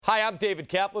Hi, I'm David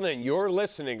Kaplan, and you're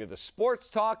listening to the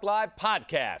Sports Talk Live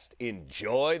podcast.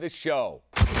 Enjoy the show.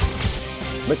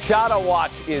 Machado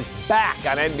Watch is back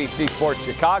on NBC Sports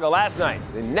Chicago. Last night,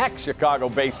 the next Chicago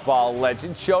baseball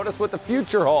legend showed us what the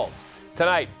future holds.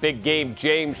 Tonight, big game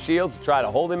James Shields will try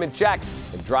to hold him in check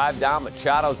and drive down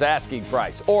Machado's asking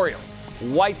price. Orioles,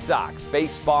 White Sox,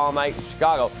 baseball night in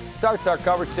Chicago. Starts our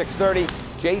coverage 6:30.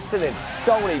 Jason and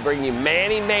Stoney bring you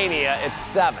Manny Mania at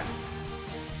 7.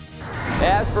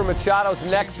 As for Machado's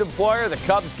next employer, the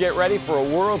Cubs get ready for a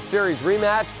World Series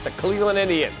rematch with the Cleveland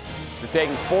Indians. After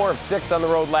taking 4 of 6 on the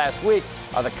road last week,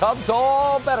 are the Cubs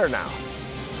all better now?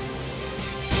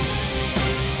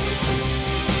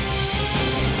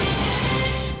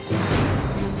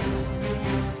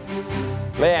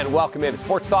 And welcome into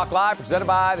Sports Talk Live, presented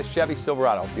by the Chevy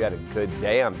Silverado. Hope you had a good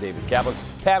day. I'm David Kaplan.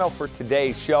 Panel for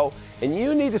today's show. And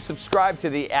you need to subscribe to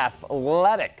The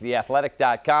Athletic,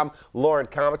 theathletic.com. Lauren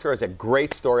Comator has a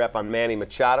great story up on Manny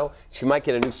Machado. She might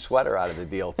get a new sweater out of the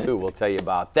deal, too. We'll tell you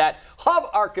about that.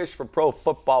 Hub Arkush from Pro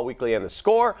Football Weekly and The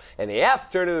Score. And the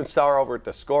afternoon star over at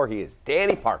The Score, he is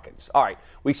Danny Parkins. All right,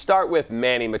 we start with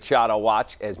Manny Machado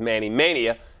Watch as Manny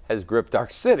Mania has gripped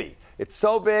our city. It's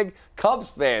so big, Cubs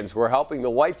fans were helping the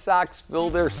White Sox fill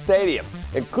their stadium,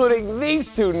 including these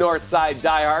two Northside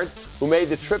diehards who made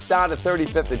the trip down to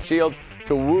 35th and Shields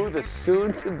to woo the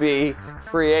soon-to-be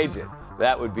free agent.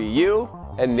 That would be you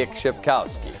and Nick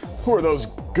Shipkowski. Who are those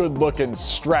good-looking,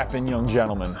 strapping young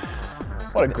gentlemen?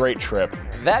 What a great trip.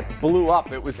 That blew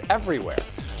up. It was everywhere.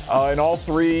 In all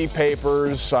 3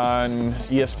 papers, on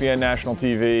ESPN National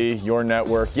TV, your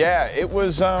network. Yeah, it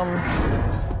was...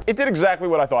 It did exactly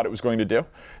what I thought it was going to do.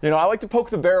 You know, I like to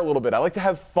poke the bear a little bit. I like to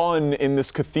have fun in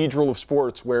this cathedral of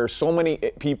sports where so many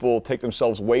people take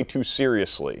themselves way too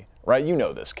seriously, right? You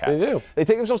know this, Kat. They do. They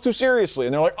take themselves too seriously,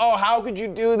 and they're like, oh, how could you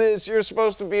do this? You're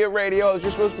supposed to be a radio.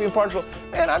 You're supposed to be impartial.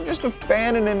 Man, I'm just a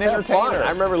fan and an entertainer. Fun. I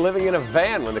remember living in a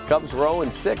van when the Cubs were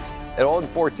 0-6. At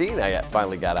 0-14, I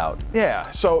finally got out. Yeah,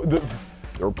 so there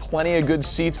were plenty of good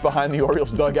seats behind the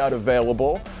Orioles dugout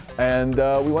available, and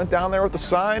we went down there with the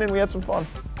sign, and we had some fun.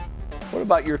 What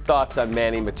about your thoughts on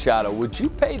Manny Machado? Would you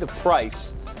pay the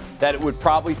price that it would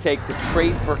probably take to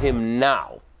trade for him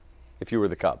now if you were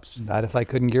the Cubs? Not if I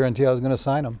couldn't guarantee I was going to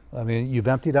sign him. I mean, you've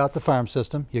emptied out the farm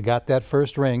system. You got that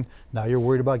first ring. Now you're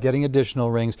worried about getting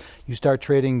additional rings. You start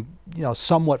trading,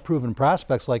 somewhat proven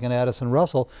prospects like an Addison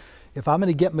Russell. If I'm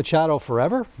going to get Machado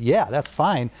forever, yeah, that's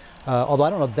fine. Although I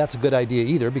don't know if that's a good idea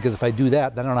either, because if I do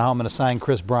that, then I don't know how I'm going to sign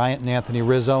Chris Bryant and Anthony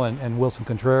Rizzo and Wilson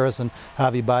Contreras and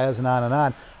Javi Baez and on and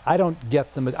on. I don't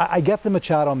get the I get the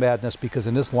Machado madness because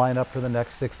in this lineup for the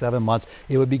next 6-7 months,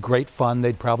 it would be great fun.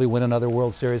 They'd probably win another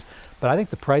World Series. But I think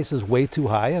the price is way too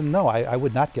high, and no, I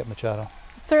would not get Machado.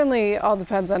 Certainly all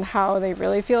depends on how they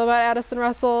really feel about Addison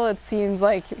Russell. It seems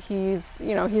like he's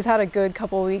had a good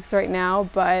couple weeks right now,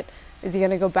 but is he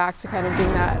going to go back to kind of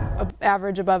being that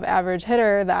average, above average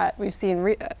hitter that we've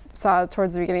saw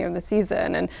towards the beginning of the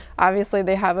season? And obviously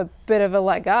they have a bit of a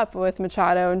leg up with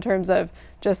Machado in terms of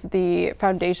just the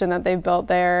foundation that they've built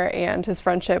there and his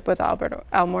friendship with Albert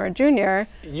Almora Jr.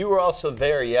 You were also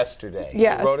there yesterday.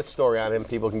 Yes. You wrote a story on him.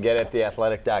 People can get it at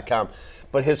theathletic.com.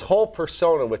 But his whole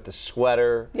persona with the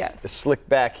sweater, yes, the slick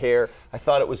back hair, I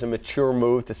thought it was a mature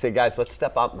move to say, guys, let's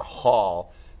step out in the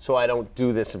hall so I don't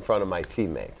do this in front of my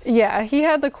teammates. Yeah, he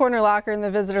had the corner locker in the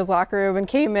visitors' locker room and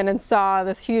came in and saw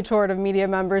this huge horde of media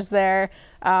members there.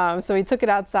 So he took it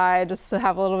outside just to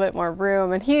have a little bit more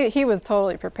room. And he was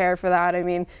totally prepared for that. I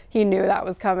mean, he knew that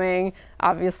was coming,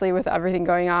 obviously, with everything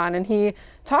going on. And he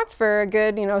talked for a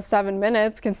good, 7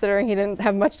 minutes, considering he didn't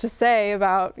have much to say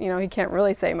about, he can't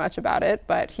really say much about it.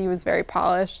 But he was very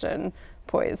polished and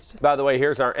poised. By the way,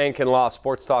 here's our Enkin Law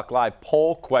Sports Talk Live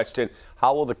poll question.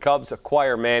 How will the Cubs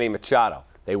acquire Manny Machado?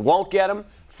 They won't get him,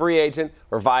 free agent,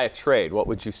 or via trade. What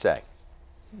would you say?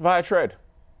 Via trade.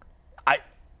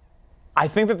 I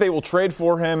think that they will trade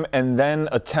for him and then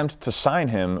attempt to sign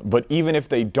him, but even if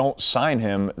they don't sign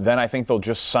him, then I think they'll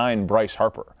just sign Bryce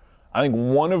Harper. I think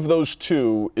one of those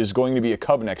two is going to be a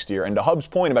Cub next year. And to Hub's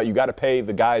point about you got to pay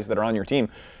the guys that are on your team,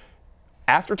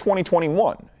 after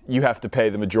 2021, you have to pay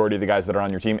the majority of the guys that are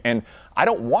on your team. And I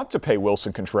don't want to pay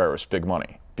Wilson Contreras big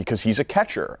money because he's a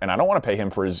catcher, and I don't want to pay him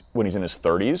for when he's in his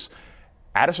 30s.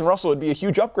 Addison Russell would be a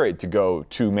huge upgrade to go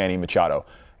to Manny Machado.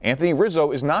 Anthony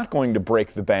Rizzo is not going to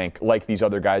break the bank like these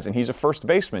other guys, and he's a first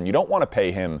baseman. You don't want to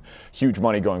pay him huge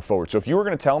money going forward. So if you were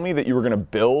going to tell me that you were going to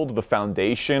build the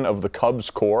foundation of the Cubs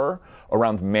core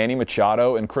around Manny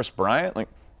Machado and Chris Bryant,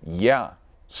 yeah,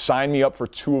 sign me up for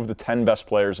 2 of the 10 best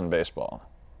players in baseball.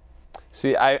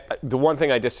 See, the one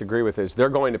thing I disagree with is they're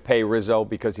going to pay Rizzo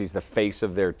because he's the face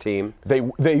of their team. They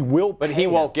will, but he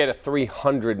won't get a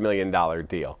 $300 million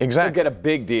deal. Exactly. He'll get a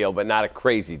big deal, but not a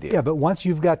crazy deal. Yeah, but once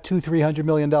you've got two $300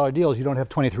 million deals, you don't have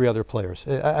 23 other players.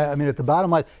 I mean, at the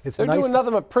bottom line, they're doing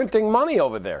nothing but printing money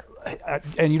over there.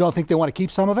 And you don't think they want to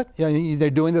keep some of it? You know, they're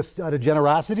doing this out of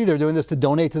generosity. They're doing this to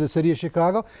donate to the city of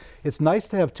Chicago. It's nice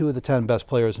to have 2 of the 10 best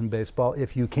players in baseball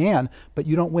if you can, but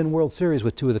you don't win World Series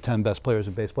with 2 of the 10 best players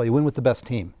in baseball. You win with the best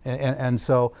team. And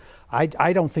so I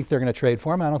don't think they're going to trade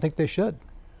for him. I don't think they should.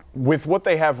 With what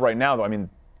they have right now, though, I mean,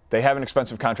 they have an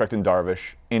expensive contract in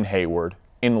Darvish, in Hayward,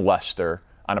 in Lester.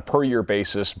 On a per-year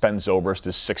basis, Ben Zobrist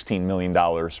is $16 million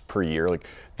per year. Like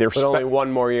but only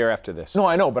one more year after this. No,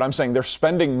 I know, but I'm saying they're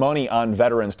spending money on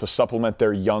veterans to supplement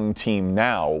their young team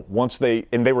now.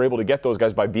 And they were able to get those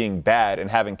guys by being bad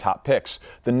and having top picks.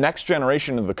 The next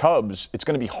generation of the Cubs, it's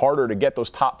going to be harder to get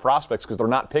those top prospects because they're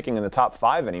not picking in the top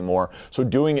 5 anymore. So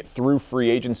doing it through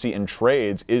free agency and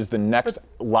trades is the next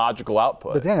logical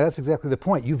output. But Danny, that's exactly the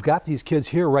point. You've got these kids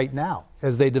here right now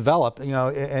as they develop,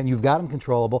 and you've got them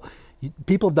controllable.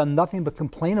 People have done nothing but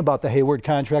complain about the Hayward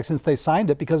contract since they signed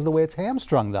it because of the way it's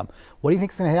hamstrung them. What do you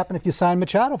think is going to happen if you sign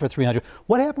Machado for $300?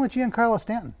 What happened with Giancarlo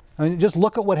Stanton? I mean, just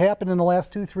look at what happened in the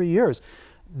last 2-3 years.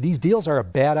 These deals are a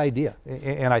bad idea,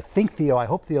 and I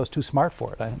hope Theo's too smart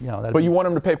for it. But you want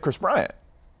him to pay Chris Bryant.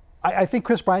 I think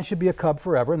Chris Bryant should be a Cub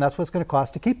forever, and that's what it's going to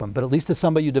cost to keep him. But at least it's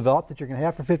somebody you develop that you're going to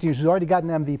have for 50 years who's already got an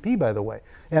MVP, by the way,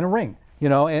 and a ring.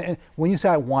 And when you say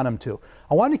I want him to,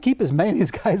 I want him to keep as many of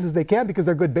these guys as they can because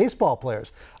they're good baseball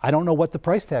players. I don't know what the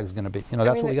price tag is going to be.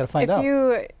 That's what we got to find out.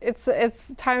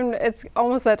 It's time. It's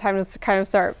almost that time to kind of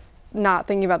start not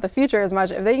thinking about the future as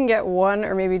much. If they can get 1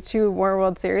 or maybe 2 more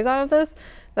World Series out of this,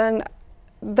 then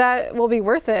that will be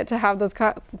worth it to have those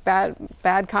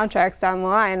bad contracts down the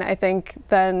line. I think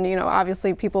then,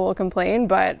 obviously people will complain,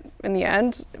 but in the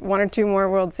end, 1 or 2 more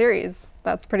World Series,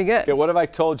 that's pretty good. Okay, what if I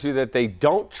told you that they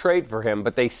don't trade for him,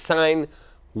 but they sign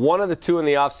one of the 2 in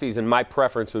the offseason? My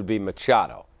preference would be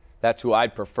Machado. That's who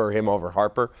I'd prefer, him over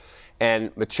Harper.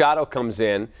 And Machado comes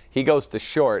in, he goes to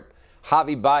short,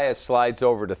 Javi Baez slides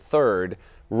over to third,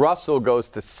 Russell goes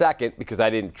to second because I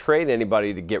didn't trade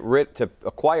anybody to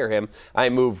acquire him. I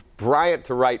move Bryant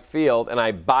to right field and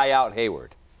I buy out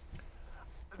Hayward.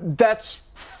 That's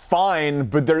fine,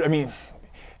 but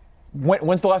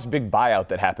when's the last big buyout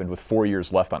that happened with 4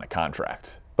 years left on a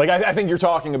contract? Like, I think you're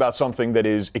talking about something that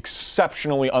is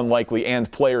exceptionally unlikely,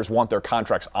 and players want their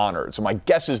contracts honored. So my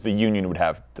guess is the union would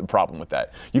have a problem with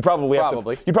that. You'd probably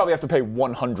have to pay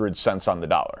 100 cents on the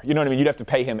dollar. You know what I mean? You'd have to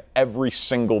pay him every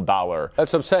single dollar.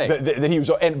 That's what I'm saying. That he was.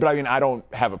 But I don't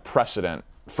have a precedent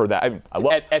for that.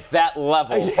 At that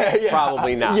level,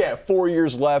 probably not. Yeah, 4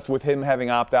 years left with him having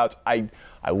opt-outs.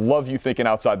 I love you thinking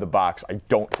outside the box. I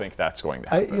don't think that's going to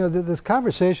happen. This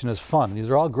conversation is fun. These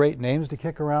are all great names to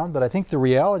kick around, but I think the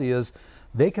reality is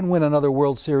they can win another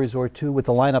World Series or 2 with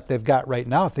the lineup they've got right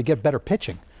now if they get better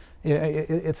pitching.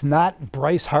 It's not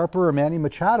Bryce Harper or Manny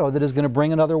Machado that is going to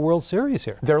bring another World Series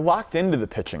here. They're locked into the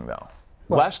pitching, though.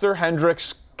 Lester,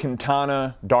 Hendricks,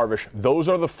 Quintana, Darvish, those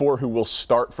are the 4 who will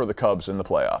start for the Cubs in the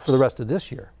playoffs. For the rest of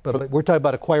this year. But we're talking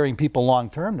about acquiring people long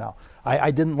term now.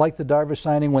 I didn't like the Darvish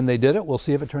signing when they did it. We'll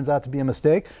see if it turns out to be a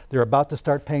mistake. They're about to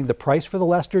start paying the price for the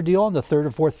Lester deal in the 3rd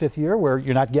or 4th, 5th year where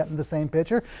you're not getting the same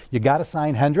pitcher. You got to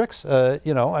sign Hendricks.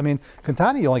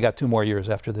 Quintana, you only got 2 more years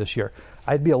after this year.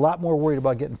 I'd be a lot more worried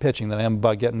about getting pitching than I am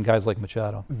about getting guys like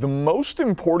Machado. The most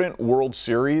important World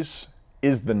Series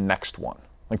is the next one.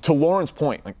 Like, to Lauren's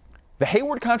point, the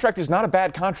Hayward contract is not a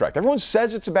bad contract. Everyone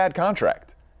says it's a bad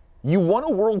contract. You won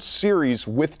a World Series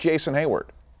with Jason Hayward.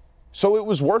 So it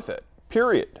was worth it,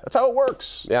 period. That's how it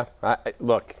works. Yeah.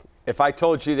 Look, if I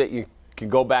told you that you could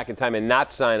go back in time and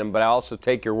not sign him, but I also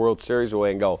take your World Series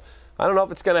away and go, I don't know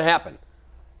if it's going to happen,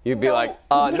 you'd be no,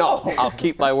 I'll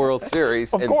keep my World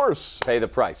Series of course. Pay the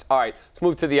price. All right, let's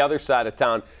move to the other side of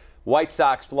town. White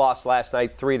Sox lost last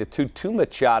night 3-2 to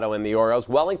Machado and the Orioles.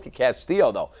 Wellington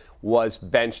Castillo, though, was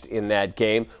benched in that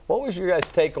game. What was your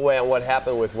guys' takeaway on what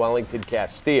happened with Wellington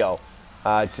Castillo?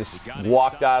 Just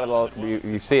walked out of the –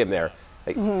 you see him there.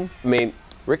 I mean,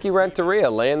 Ricky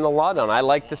Renteria laying the law down. I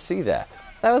like to see that.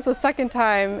 That was the second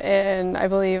time in, I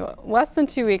believe, less than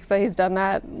 2 weeks that he's done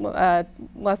that.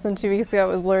 Less than 2 weeks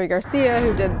ago, it was Lurie Garcia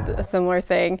who did a similar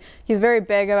thing. He's very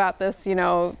big about this,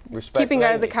 keeping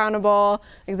guys accountable.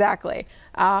 Exactly.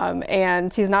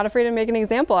 And he's not afraid to make an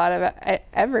example out of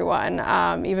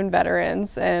everyone, even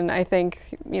veterans. And I think,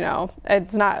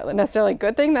 it's not necessarily a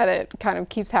good thing that it kind of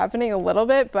keeps happening a little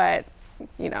bit, but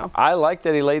I like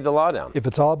that he laid the law down. If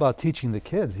it's all about teaching the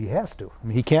kids, he has to. I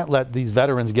mean, he can't let these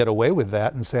veterans get away with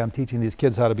that and say, I'm teaching these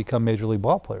kids how to become Major League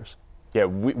ball players. Yeah,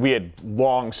 we had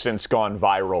long since gone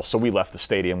viral, so we left the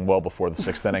stadium well before the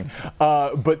 6th inning.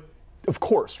 But, of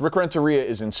course, Rick Renteria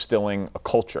is instilling a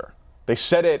culture. They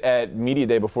said it at Media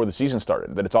Day before the season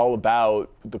started, that it's all about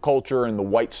the culture and the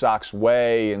White Sox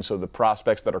way, and so the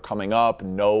prospects that are coming up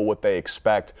know what they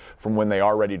expect from when they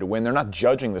are ready to win. They're not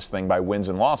judging this thing by wins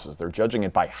and losses. They're judging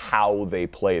it by how they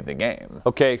play the game.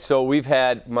 Okay, so we've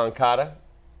had Markkanen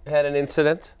had an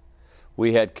incident.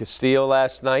 We had Castillo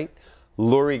last night.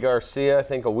 Lurie Garcia, I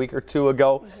think, a week or two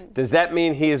ago. Does that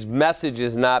mean his message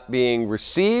is not being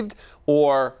received,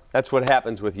 or that's what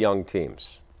happens with young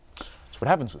teams? That's what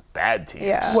happens with bad teams.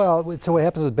 Yeah. Well, it's what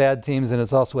happens with bad teams, and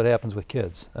it's also what happens with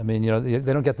kids. I mean,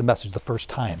 they don't get the message the first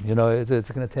time.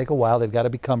 It's going to take a while. They've got to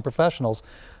become professionals.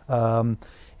 And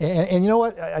you know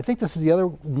what? I think this is the other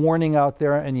warning out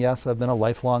there, and yes, I've been a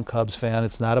lifelong Cubs fan.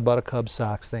 It's not about a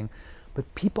Cubs-Sox thing.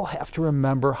 But people have to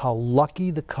remember how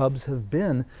lucky the Cubs have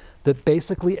been that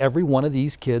basically every one of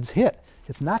these kids hit.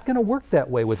 It's not going to work that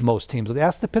way with most teams.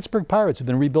 Ask the Pittsburgh Pirates, who've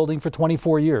been rebuilding for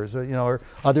 24 years, or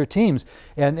other teams.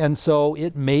 And so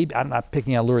it may, I'm not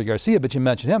picking on Lurie Garcia, but you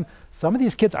mentioned him. Some of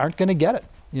these kids aren't going to get it,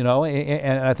 and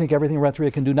I think everything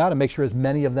Renteria can do now to make sure as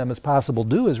many of them as possible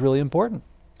do is really important.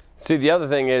 See, the other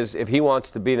thing is, if he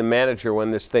wants to be the manager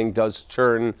when this thing does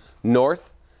turn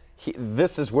north,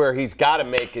 this is where he's got to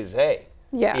make his hay.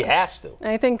 Yeah. He has to.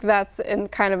 I think that's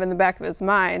kind of in the back of his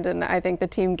mind, and I think the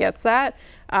team gets that.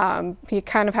 He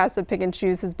kind of has to pick and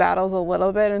choose his battles a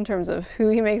little bit in terms of who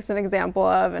he makes an example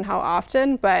of and how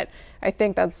often, but I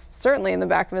think that's certainly in the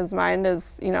back of his mind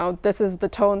is, this is the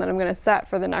tone that I'm going to set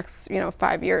for the next,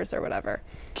 5 years or whatever.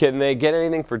 Can they get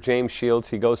anything for James Shields?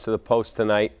 He goes to the Post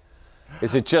tonight.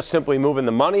 Is it just simply moving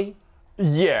the money?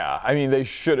 Yeah, I mean, they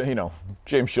should,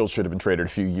 James Shields should have been traded a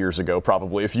few years ago,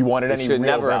 probably, if you wanted any real should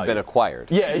never value. have been acquired.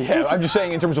 Yeah, I'm just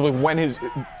saying in terms of when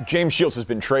James Shields has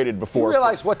been traded before. You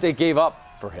realize what they gave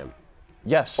up for him?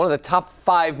 Yes. One of the top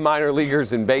 5 minor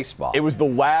leaguers in baseball. It was the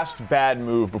last bad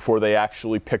move before they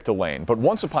actually picked a lane. But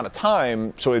once upon a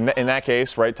time, so in that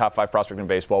case, right, top 5 prospect in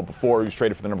baseball, before he was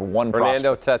traded for the number 1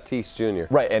 Fernando prospect. Tatis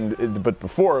Jr. Right, but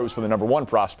before it was for the number 1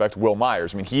 prospect, Will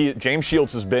Myers. I mean, James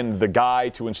Shields has been the guy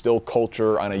to instill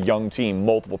culture on a young team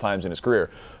multiple times in his career.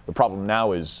 The problem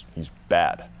now is he's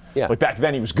bad. Yeah. Like back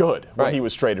then he was good when he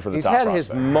was traded for the top prospect. He's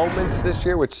had his moments this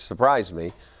year, which surprised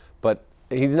me, but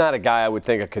he's not a guy I would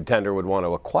think a contender would want to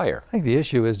acquire. I think the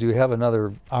issue is, do you have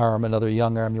another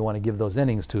young arm you want to give those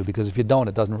innings to? Because if you don't,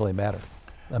 it doesn't really matter.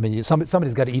 I mean,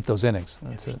 somebody's got to eat those innings.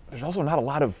 That's it. There's also not a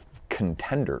lot of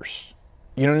contenders.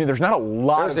 You know what I mean? There's not a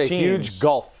lot of teams. There's a huge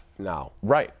gulf now.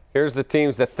 Right. Here's the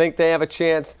teams that think they have a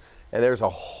chance, and there's a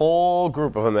whole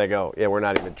group of them that go, yeah, we're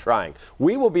not even trying.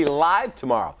 We will be live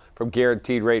tomorrow from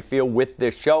Guaranteed Rate Field with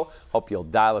this show. Hope you'll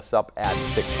dial us up at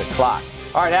 6 o'clock.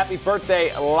 All right, happy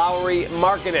birthday, Lauri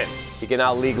Markkanen. He can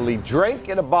now legally drink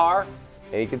at a bar,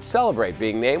 and he can celebrate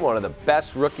being named one of the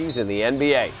best rookies in the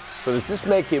NBA. So does this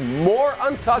make him more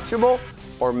untouchable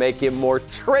or make him more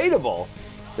tradable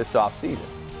this offseason?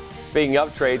 Speaking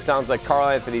of trade, sounds like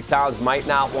Karl-Anthony Towns might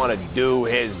not want to do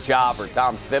his job for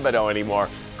Tom Thibodeau anymore.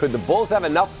 Could the Bulls have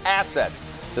enough assets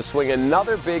to swing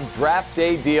another big draft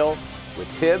day deal with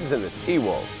Tibbs and the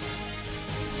T-Wolves?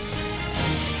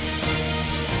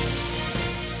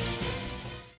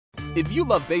 If you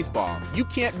love baseball, you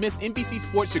can't miss NBC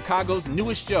Sports Chicago's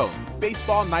newest show,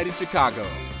 Baseball Night in Chicago.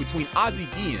 Between Ozzie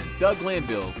Guillen, Doug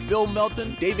Glanville, Bill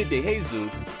Melton, David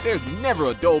DeJesus, there's never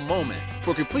a dull moment.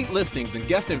 For complete listings and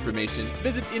guest information,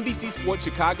 visit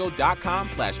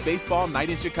NBCSportsChicago.com/Baseball Night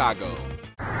in Chicago.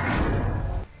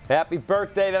 Happy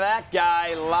birthday to that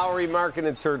guy. Lauri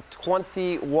Markkanen turned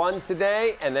 21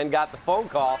 today and then got the phone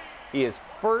call. He is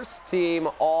first team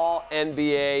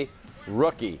All-NBA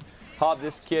rookie.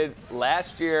 This kid,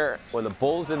 last year when the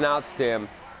Bulls announced him,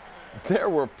 there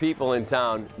were people in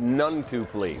town none too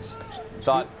pleased.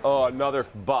 Thought, another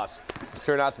bust. It's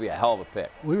turned out to be a hell of a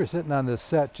pick. We were sitting on this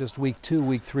set just week 2,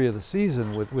 week 3 of the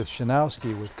season with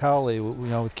Shanowski, with Cowley,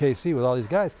 with KC, with all these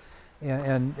guys.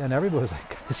 And everybody was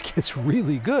like, this kid's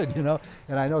really good, And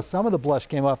I know some of the blush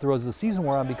came off the road as the season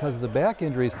wore on because of the back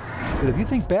injuries. But if you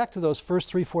think back to those first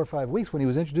 3, 4, 5 weeks when he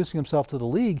was introducing himself to the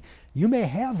league, you may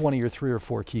have one of your 3 or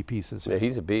 4 key pieces. Yeah,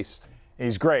 he's a beast.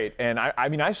 He's great. And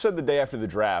I said the day after the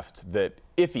draft that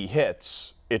if he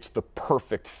hits, it's the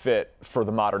perfect fit for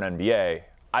the modern NBA.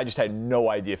 I just had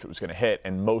no idea if it was going to hit,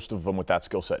 and most of them with that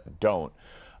skill set don't.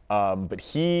 But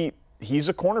he's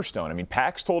a cornerstone. I mean,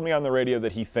 Pax told me on the radio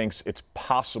that he thinks it's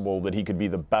possible that he could be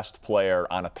the best player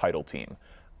on a title team.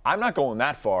 I'm not going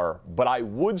that far, but I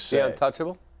would say... Is he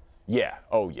untouchable? Yeah.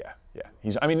 Oh, yeah. Yeah.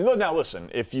 Now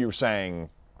listen, if you're saying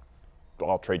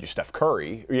I'll trade you Steph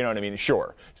Curry. You know what I mean?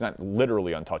 Sure, he's not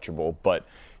literally untouchable, but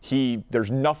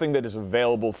there's nothing that is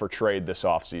available for trade this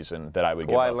offseason that I would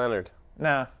give up. Kawhi Leonard.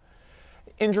 Nah.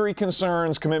 Injury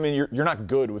concerns, commitment, you're not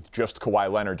good with just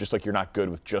Kawhi Leonard, just like you're not good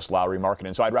with just Lowry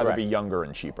Markkanen. So I'd rather be younger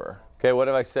and cheaper. Okay, what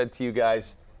have I said to you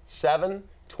guys? 7,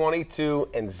 22,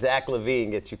 and Zach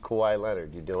LaVine gets you Kawhi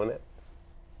Leonard. You doing it?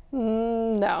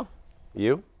 No.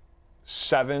 You?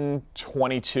 7,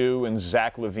 22, and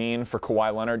Zach LaVine for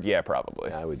Kawhi Leonard? Yeah,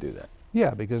 probably. I would do that.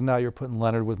 Yeah, because now you're putting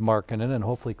Leonard with Markkanen, and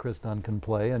hopefully Chris Dunn can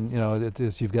play, and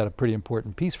you've got a pretty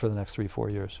important piece for the next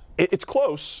 3-4 years. It's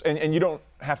close, and you don't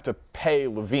have to pay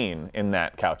LaVine in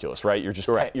that calculus, right? You're just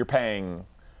you're paying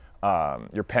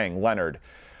Leonard.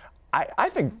 I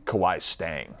think Kawhi's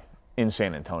staying in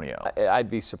San Antonio. I'd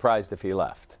be surprised if he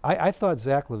left. I thought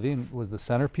Zach LaVine was the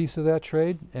centerpiece of that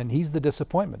trade, and he's the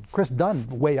disappointment. Chris Dunn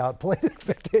way outplayed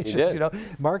expectations. He did.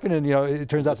 Markkanen, it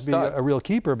turns out to be a real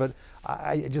keeper, but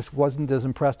I just wasn't as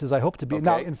impressed as I hoped to be. Okay.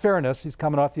 Now, in fairness, he's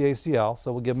coming off the ACL,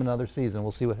 so we'll give him another season.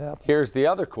 We'll see what happens. Here's the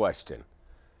other question.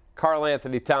 Karl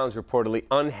Anthony Towns reportedly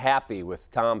unhappy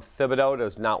with Tom Thibodeau,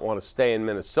 does not want to stay in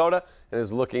Minnesota, and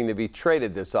is looking to be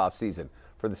traded this offseason.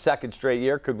 For the second straight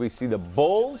year, could we see the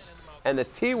Bulls and the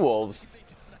T-Wolves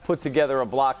put together a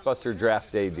blockbuster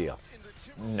draft day deal?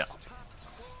 No.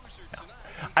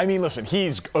 I mean, listen,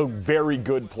 he's a very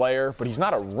good player, but he's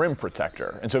not a rim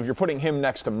protector. And so if you're putting him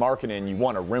next to Markkanen, you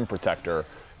want a rim protector.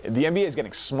 The NBA is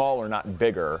getting smaller, not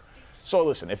bigger. So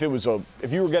listen, if you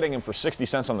were getting him for 60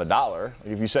 cents on the dollar,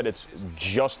 if you said it's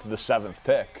just the 7th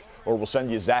pick, or we'll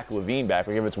send you Zach LaVine back,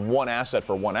 like if it's one asset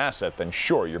for one asset, then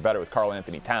sure, you're better with Karl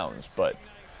Anthony Towns. But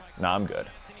I'm good.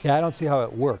 Yeah, I don't see how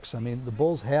it works. I mean, the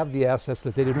Bulls have the assets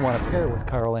that they didn't want to pair with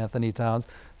Karl Anthony Towns.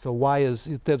 So why is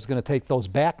Thibs going to take those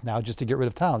back now just to get rid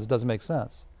of Towns? It doesn't make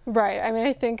sense. Right. I mean,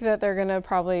 I think that they're going to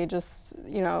probably just,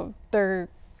 they're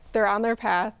on their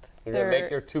path. They're going to make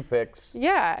their 2 picks.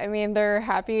 Yeah. I mean, they're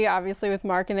happy, obviously, with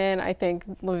Markkanen. I think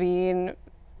LaVine,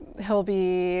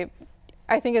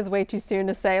 I think it's way too soon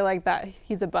to say, like, that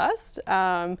he's a bust.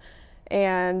 And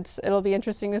it'll be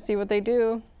interesting to see what they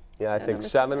do. Yeah, I think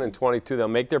 7 and 22, they'll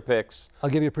make their picks. I'll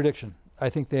give you a prediction.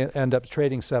 I think they end up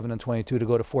trading 7 and 22 to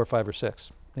go to 4, 5, or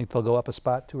 6. I think they'll go up a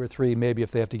spot, 2 or 3, maybe if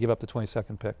they have to give up the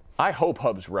 22nd pick. I hope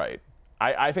Hub's right.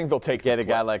 I think they'll get a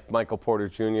guy like Michael Porter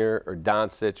Jr. or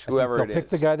Doncic, whoever it is. They'll pick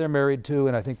the guy they're married to,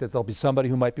 and I think that there'll be somebody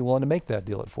who might be willing to make that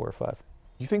deal at 4 or 5.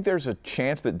 You think there's a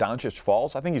chance that Doncic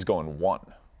falls? I think he's going 1.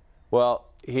 Well,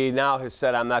 he now has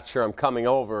said, I'm not sure I'm coming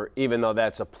over, even though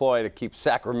that's a ploy to keep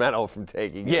Sacramento from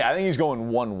taking him. Yeah, I think he's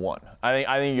going 1-1. I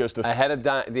think he goes to ahead of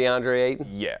DeAndre Ayton?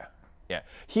 Yeah.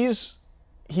 He's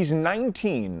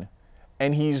 19,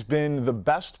 and he's been the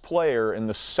best player in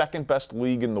the second best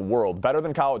league in the world, better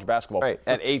than college basketball. Right,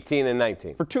 at 18 and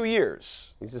 19. For 2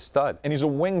 years. He's a stud. And he's a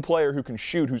wing player who can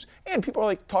shoot, and people are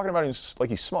like talking about him like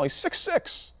he's small. He's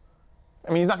 6'6".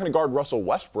 I mean, he's not going to guard Russell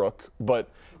Westbrook, but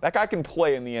that guy can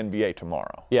play in the NBA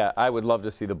tomorrow. Yeah, I would love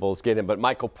to see the Bulls get him. But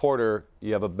Michael Porter,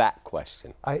 you have a back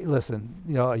question. Listen,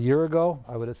 a year ago,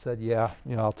 I would have said, yeah,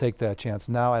 I'll take that chance.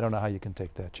 Now I don't know how you can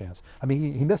take that chance. I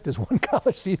mean, he missed his one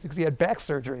college season because he had back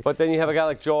surgery. But then you have a guy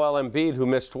like Joel Embiid who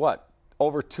missed,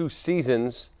 over 2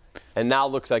 seasons and now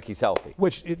looks like he's healthy.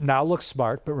 Which it now looks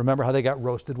smart, but remember how they got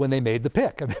roasted when they made the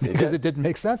pick. I mean, because it didn't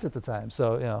make sense at the time.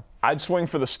 So, I'd swing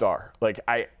for the star.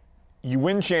 You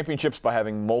win championships by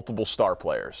having multiple star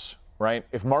players, right?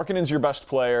 If Markkanen's your best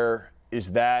player,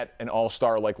 is that an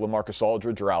all-star like LaMarcus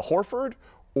Aldridge or Al Horford,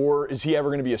 or is he ever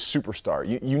going to be a superstar?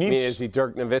 You need. Is he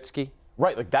Dirk Nowitzki?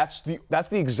 Right, that's the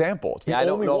example. It's the I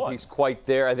don't only know one. if he's quite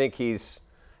there. I think he's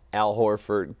Al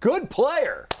Horford. Good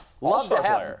player. Love to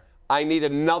have him. I need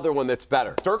another one that's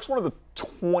better. Dirk's one of the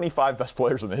 25 best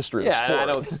players in the history of sport.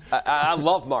 Yeah, I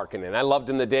love Markkanen. I loved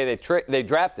him the day they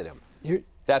drafted him.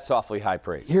 That's awfully high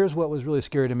praise. Here's what was really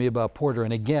scary to me about Porter.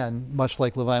 And again, much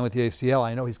like LaVine with the ACL,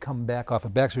 I know he's come back off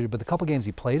of back surgery, but the couple games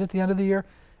he played at the end of the year,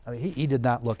 I mean, he did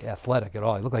not look athletic at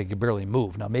all. He looked like he could barely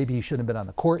move. Now, maybe he shouldn't have been on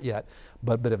the court yet,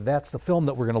 but if that's the film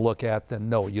that we're going to look at, then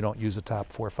no, you don't use a top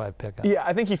 4 or 5 pick on. Yeah,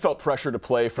 I think he felt pressure to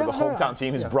play for the hometown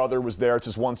team. His brother was there. It's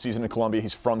his 1 season in Columbia.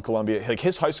 He's from Columbia. Like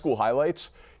his high school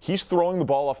highlights, he's throwing the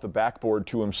ball off the backboard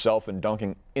to himself and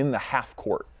dunking in the half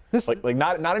court.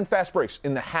 Not in fast breaks,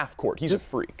 in the half court. He's a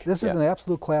freak. This is an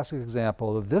absolute classic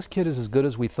example of this kid is as good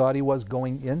as we thought he was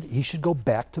going in. He should go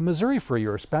back to Missouri for a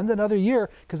year, or spend another year,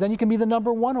 because then you can be the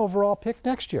number 1 overall pick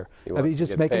next year. He's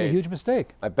just making a huge mistake.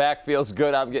 My back feels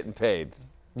good. I'm getting paid.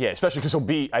 Yeah, especially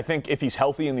because I think if he's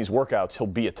healthy in these workouts, he'll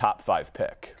be a top 5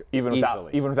 pick, even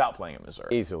without playing in Missouri.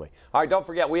 Easily. All right, don't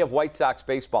forget, we have White Sox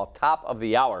baseball, top of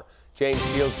the hour. James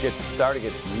Shields gets it started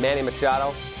against Manny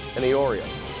Machado and the Orioles.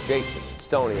 Jason.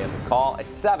 Estonia. Call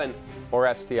at 7 or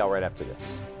STL right after this.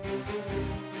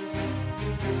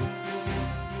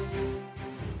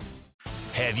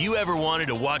 Have you ever wanted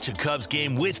to watch a Cubs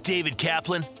game with David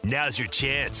Kaplan? Now's your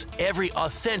chance. Every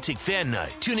authentic fan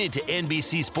night, tune in to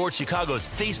NBC Sports Chicago's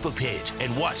Facebook page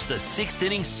and watch the 6th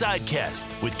Inning Sidecast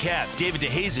with Cap, David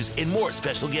DeJesus, and more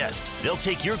special guests. They'll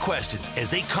take your questions as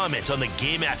they comment on the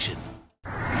game action.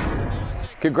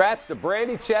 Congrats to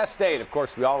Brandi Chastain. Of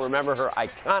course, we all remember her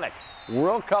iconic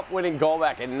World Cup winning goal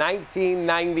back in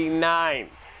 1999.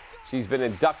 She's been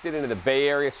inducted into the Bay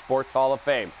Area Sports Hall of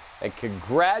Fame. And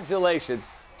congratulations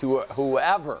to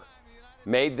whoever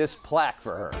made this plaque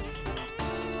for her.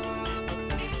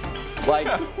 Like,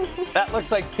 that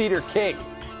looks like Peter King.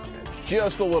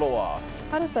 Just a little off.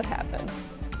 How does that happen?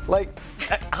 Like,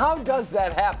 how does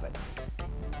that happen?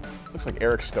 Looks like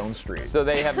Eric Stone Street. So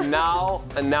they have now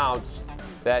announced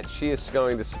that she is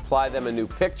going to supply them a new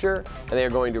picture, and they are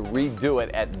going to redo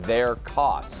it at their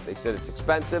cost. They said it's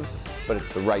expensive, but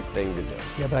it's the right thing to do.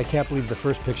 Yeah, but I can't believe the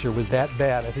first picture was that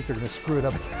bad. I think they're going to screw it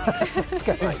up.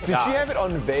 Did she have it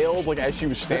unveiled like as she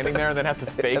was standing there and then have to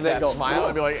fake And then that go, smile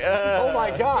and be like, oh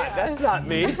my God, that's not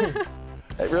me.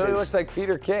 It really looks like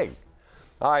Peter King.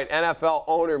 All right, NFL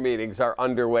owner meetings are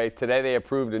underway. Today they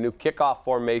approved a new kickoff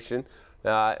formation,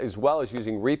 as well as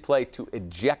using replay to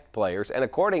eject players. And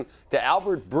according to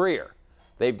Albert Breer,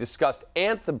 they've discussed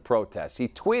anthem protests. He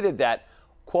tweeted that,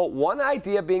 quote, one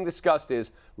idea being discussed is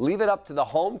leave it up to the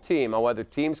home team on whether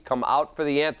teams come out for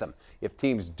the anthem. If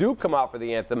teams do come out for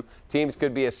the anthem, teams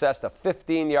could be assessed a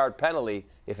 15-yard penalty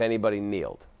if anybody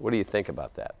kneeled. What do you think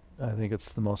about that? I think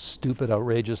it's the most stupid,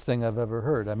 outrageous thing I've ever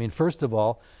heard. I mean, first of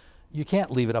all, you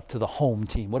can't leave it up to the home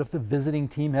team. What if the visiting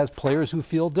team has players who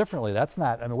feel differently? That's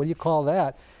not, I mean, what do you call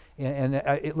that?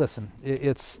 Listen,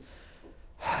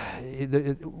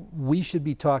 we should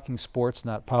be talking sports,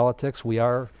 not politics. We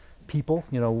are people,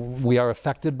 we are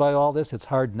affected by all this. It's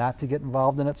hard not to get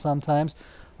involved in it sometimes.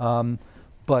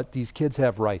 But these kids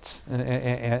have rights.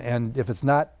 And if it's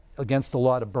not against the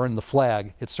law to burn the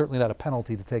flag, it's certainly not a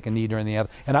penalty to take a knee during the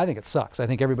anthem. And I think it sucks. I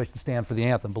think everybody should stand for the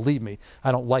anthem. Believe me,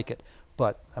 I don't like it.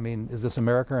 But, I mean, is this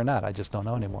America or not? I just don't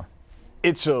know anymore.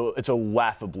 It's a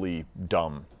laughably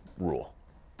dumb rule.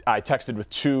 I texted with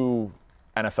 2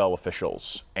 NFL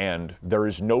officials, and there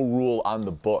is no rule on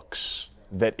the books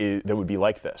that would be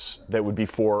like this. That would be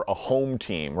for a home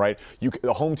team, right?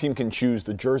 A home team can choose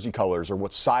the jersey colors or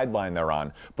what sideline they're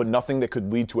on, but nothing that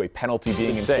could lead to a penalty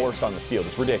being enforced on the field.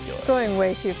 It's ridiculous. It's going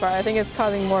way too far. I think it's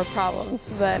causing more problems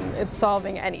than it's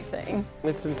solving anything.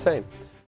 It's insane.